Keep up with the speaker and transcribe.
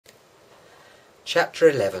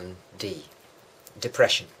Chapter 11D.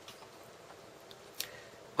 Depression.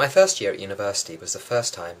 My first year at university was the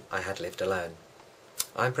first time I had lived alone.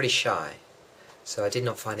 I am pretty shy, so I did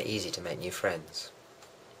not find it easy to make new friends.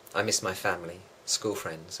 I missed my family, school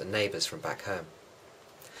friends, and neighbours from back home.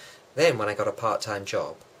 Then, when I got a part-time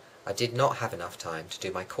job, I did not have enough time to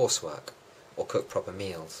do my coursework or cook proper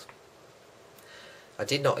meals. I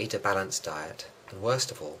did not eat a balanced diet, and worst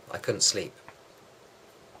of all, I couldn't sleep.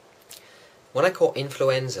 When I caught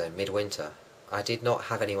influenza in midwinter, I did not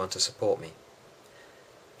have anyone to support me.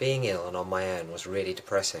 Being ill and on my own was really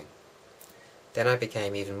depressing. Then I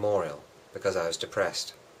became even more ill because I was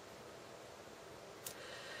depressed.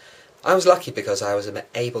 I was lucky because I was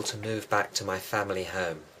able to move back to my family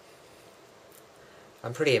home.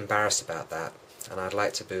 I'm pretty embarrassed about that, and I'd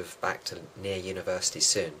like to move back to near university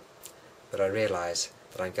soon, but I realise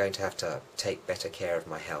that I'm going to have to take better care of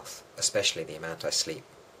my health, especially the amount I sleep.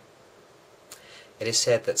 It is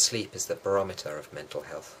said that sleep is the barometer of mental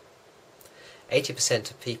health.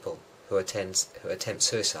 80% of people who attempt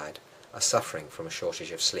suicide are suffering from a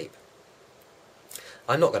shortage of sleep.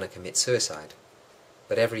 I'm not going to commit suicide,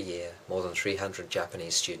 but every year more than 300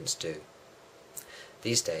 Japanese students do.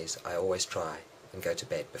 These days I always try and go to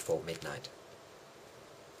bed before midnight.